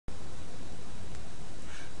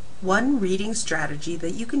One reading strategy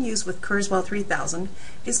that you can use with Kurzweil 3000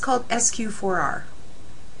 is called SQ4R.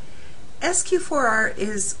 SQ4R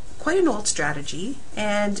is quite an old strategy,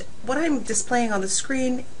 and what I'm displaying on the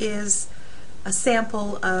screen is a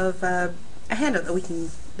sample of a handout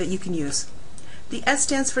that you can use. The S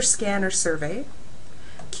stands for scan or survey,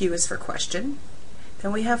 Q is for question,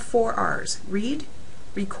 then we have 4 R's: read,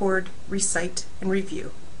 record, recite, and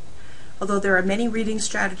review. Although there are many reading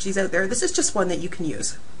strategies out there, this is just one that you can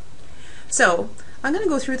use. So I'm going to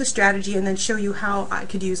go through the strategy and then show you how I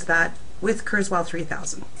could use that with Kurzweil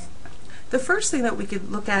 3000. The first thing that we could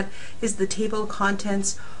look at is the table of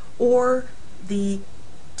contents, or the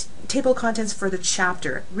table of contents for the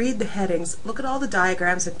chapter. Read the headings, look at all the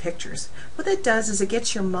diagrams and pictures. What that does is it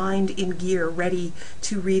gets your mind in gear, ready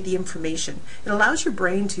to read the information. It allows your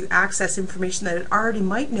brain to access information that it already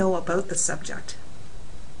might know about the subject.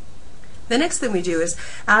 The next thing we do is,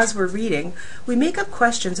 as we're reading, we make up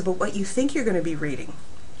questions about what you think you're going to be reading.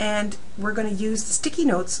 And we're going to use the sticky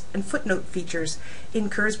notes and footnote features in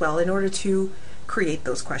Kurzweil in order to create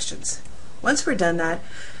those questions. Once we're done that,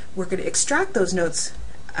 we're going to extract those notes,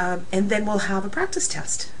 and then we'll have a practice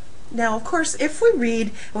test. Now, of course, if we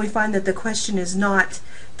read and we find that the question is not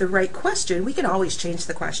the right question, we can always change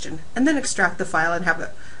the question and then extract the file and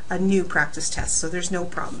have a new practice test, so there's no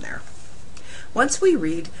problem there. Once we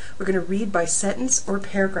read, we're going to read by sentence or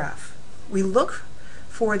paragraph. We look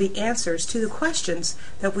for the answers to the questions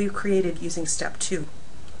that we've created using step 2.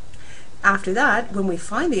 After that, when we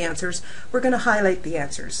find the answers, we're going to highlight the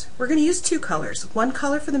answers. We're going to use 2 colors, one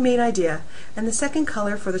color for the main idea and the second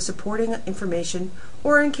color for the supporting information,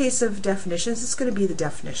 or in case of definitions, it's going to be the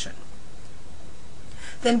definition.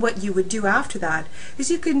 Then what you would do after that is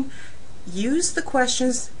you can use the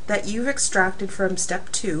questions that you've extracted from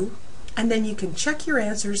step 2, and then you can check your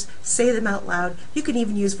answers, say them out loud. You can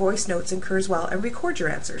even use voice notes in Kurzweil and record your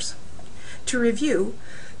answers. To review,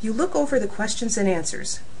 you look over the questions and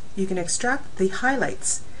answers. You can extract the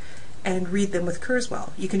highlights and read them with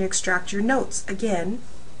Kurzweil. You can extract your notes again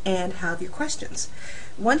and have your questions.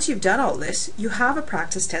 Once you've done all this, you have a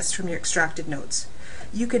practice test from your extracted notes.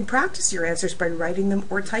 You can practice your answers by writing them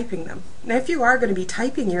or typing them. Now, if you are going to be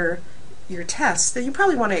typing your tests, then you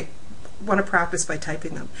probably want to practice by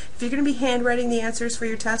typing them. If you're going to be handwriting the answers for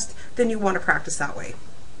your test, then you want to practice that way.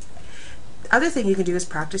 The other thing you can do is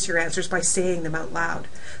practice your answers by saying them out loud.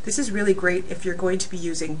 This is really great if you're going to be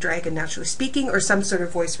using Dragon Naturally Speaking or some sort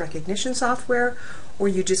of voice recognition software, or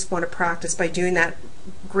you just want to practice by doing that.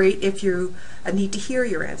 Great if you need to hear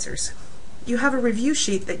your answers. You have a review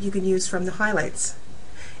sheet that you can use from the highlights.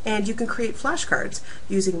 And you can create flashcards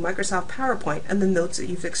using Microsoft PowerPoint and the notes that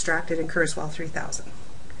you've extracted in Kurzweil 3000.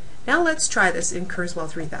 Now let's try this in Kurzweil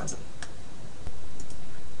 3000.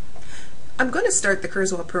 I'm going to start the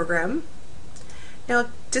Kurzweil program. Now,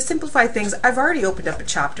 to simplify things, I've already opened up a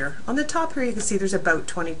chapter. On the top here you can see there's about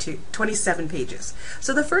 27 pages.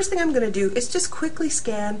 So the first thing I'm going to do is just quickly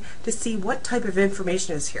scan to see what type of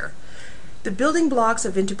information is here. The building blocks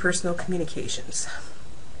of interpersonal communications.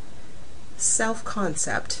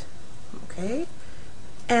 Self-concept. Okay.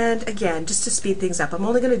 And again, just to speed things up, I'm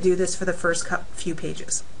only going to do this for the first few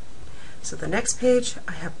pages. So the next page,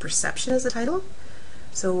 I have perception as a title.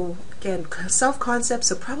 So again, self-concept,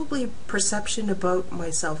 so probably perception about my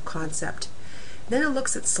self-concept. Then it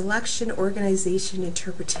looks at selection, organization,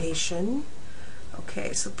 interpretation.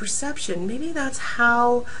 Okay, so perception, maybe that's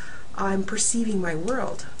how I'm perceiving my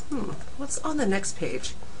world. What's on the next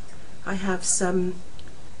page? I have some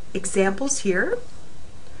examples here.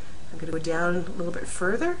 I'm going to go down a little bit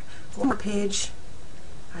further. One more page.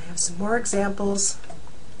 I have some more examples.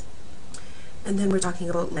 And then we're talking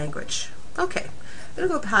about language. Okay, I'm going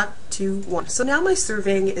to go back to 1. So now my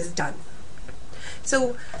surveying is done.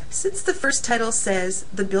 So since the first title says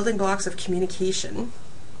the building blocks of communication,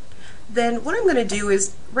 then what I'm going to do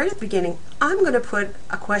is, right at the beginning, I'm going to put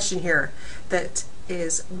a question here that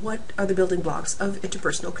is, what are the building blocks of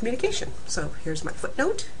interpersonal communication? So here's my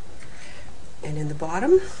footnote. And in the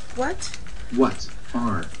bottom, what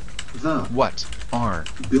are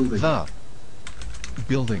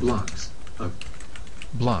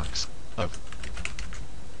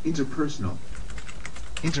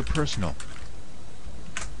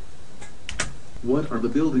the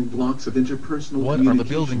building blocks of interpersonal. What are the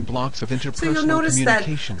building blocks of interpersonal communication? So you'll notice that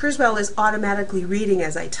Kurzweil is automatically reading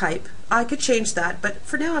as I type. I could change that, but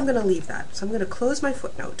for now I'm going to leave that. So I'm going to close my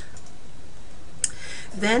footnote.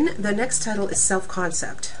 Then the next title is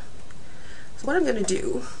self-concept. So what I'm going to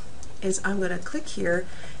do is I'm going to click here,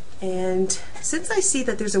 and since I see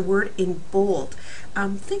that there's a word in bold,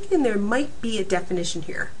 I'm thinking there might be a definition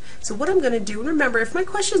here. So what I'm going to do, and remember, if my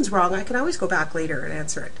question's wrong, I can always go back later and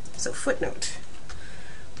answer it. So footnote.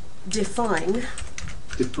 Define.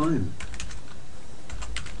 Define.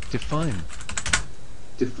 Define.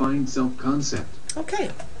 Define self-concept.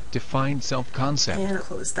 Okay. Define self-concept. And I'll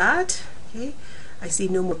close that. Okay. I see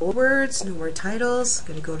no more words, no more titles. I'm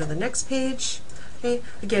going to go to the next page. Okay.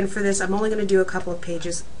 Again, for this, I'm only going to do a couple of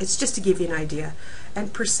pages. It's just to give you an idea.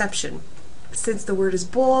 And perception. Since the word is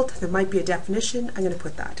bold, there might be a definition. I'm going to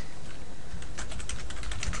put that.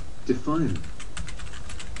 Define.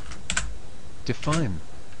 Define.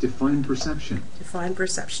 Define perception. Define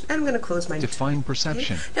perception. And I'm going to close my Define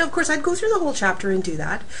perception. Okay. Now, of course, I'd go through the whole chapter and do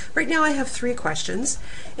that. Right now I have 3 questions.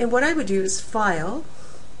 And what I would do is File,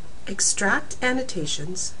 Extract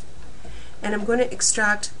Annotations, and I'm going to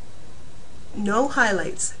extract no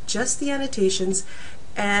highlights, just the annotations.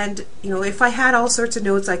 And, you know, if I had all sorts of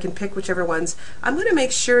notes, I can pick whichever ones. I'm going to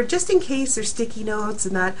make sure, just in case there's sticky notes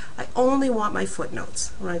and that, I only want my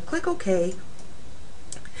footnotes. When I click OK,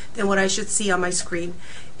 then what I should see on my screen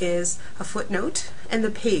is a footnote and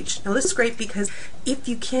the page. Now this is great because if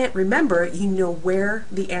you can't remember, you know where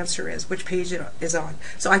the answer is, which page it is on.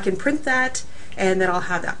 So I can print that and then I'll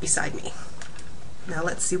have that beside me. Now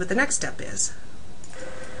let's see what the next step is.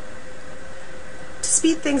 To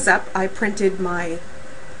speed things up, I printed my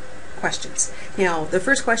questions. Now the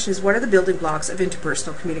first question is, what are the building blocks of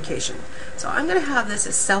interpersonal communication? So I'm going to have this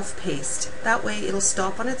as self-paced. That way it'll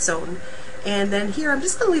stop on its own. And then here I'm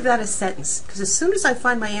just going to leave that as sentence, because as soon as I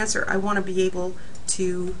find my answer, I want to be able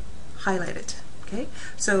to highlight it. Okay,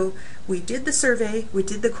 so we did the survey, we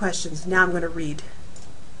did the questions, now I'm going to read.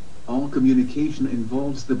 All communication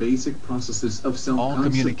involves the basic processes of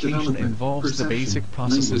self-concept development,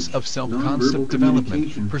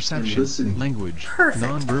 perception, language, Perfect.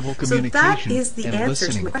 nonverbal communication, so that is the and answer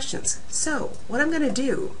listening. to my questions. So what I'm going to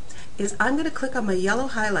do is I'm going to click on my yellow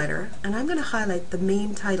highlighter and I'm going to highlight the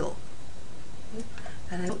main title. Okay.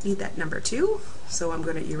 And I don't need that number 2, so I'm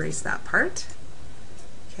going to erase that part.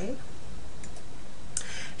 Okay.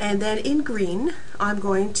 And then in green, I'm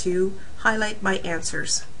going to highlight my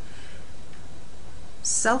answers.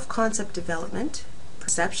 Self-concept development,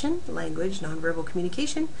 perception, language, nonverbal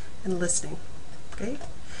communication, and listening. Okay.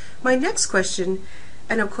 My next question,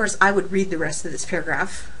 and of course I would read the rest of this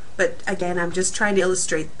paragraph, but again I'm just trying to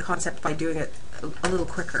illustrate the concept by doing it a little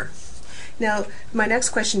quicker. Now my next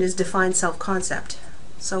question is define self-concept.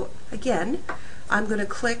 So again, I'm going to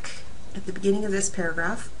click at the beginning of this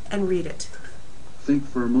paragraph and read it. Think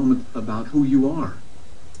for a moment about who you are.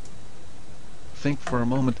 Think for a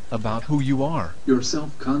moment about who you are. Your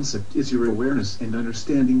self-concept is your awareness and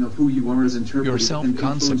understanding of who you are as interpreted Your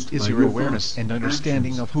self-concept is your awareness and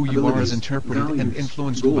understanding of who you are as interpreted and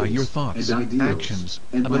influenced by your thoughts, actions,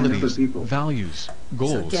 abilities, values,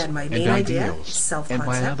 goals, so again, my main and idea ideals, is self-concept.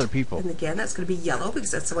 and by other people. And again, that's going to be yellow because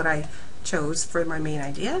that's what I chose for my main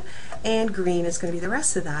idea. And green is going to be the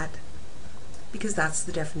rest of that because that's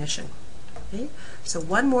the definition. Okay. So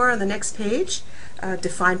one more on the next page.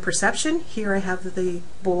 Define perception. Here I have the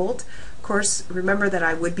bold. Of course, remember that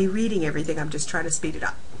I would be reading everything. I'm just trying to speed it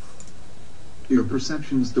up. Your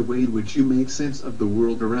perception is the way in which you make sense of the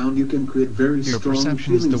world around you can create very strong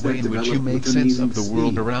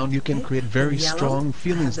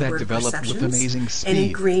feelings that develop with amazing speed. And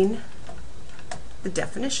in green, the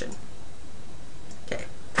definition. Okay.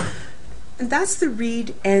 And that's the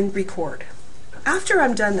read and record. After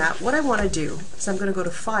I'm done that, what I want to do is I'm going to go to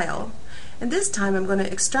File, and this time I'm going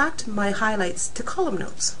to extract my highlights to column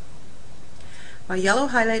notes. My yellow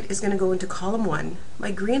highlight is going to go into column 1. My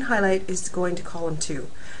green highlight is going to column 2.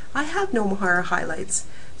 I have no more highlights,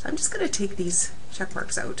 so I'm just going to take these check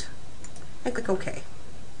marks out and click OK.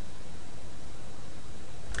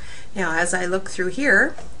 Now as I look through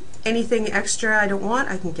here, anything extra I don't want,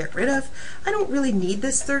 I can get rid of. I don't really need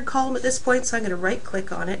this third column at this point, so I'm going to right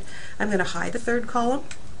click on it. I'm going to hide the third column.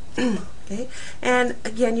 Okay, and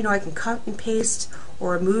again, you know, I can cut and paste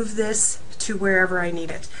or move this to wherever I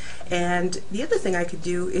need it. And the other thing I could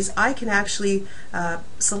do is I can actually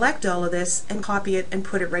select all of this and copy it and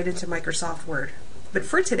put it right into Microsoft Word. But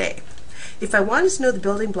for today, if I wanted to know the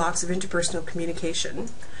building blocks of interpersonal communication,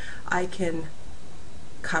 I can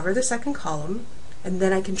cover the second column and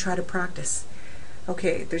then I can try to practice.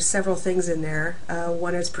 Okay, there's several things in there.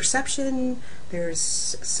 One is perception, there's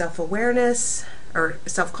self-awareness, or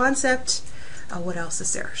self-concept. What else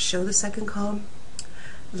is there? Show the second column.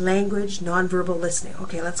 Language, nonverbal listening.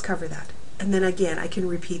 Okay, let's cover that. And then again, I can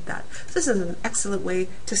repeat that. This is an excellent way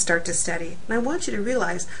to start to study. And I want you to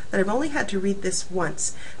realize that I've only had to read this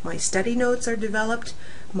once. My study notes are developed,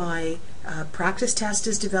 my practice test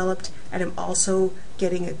is developed, and I'm also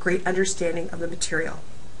getting a great understanding of the material.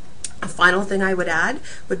 A final thing I would add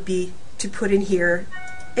would be to put in here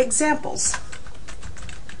examples.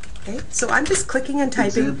 Okay, so I'm just clicking and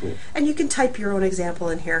typing, and you can type your own example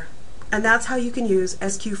in here. And that's how you can use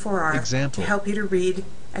SQ4R to help you to read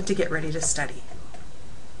and to get ready to study.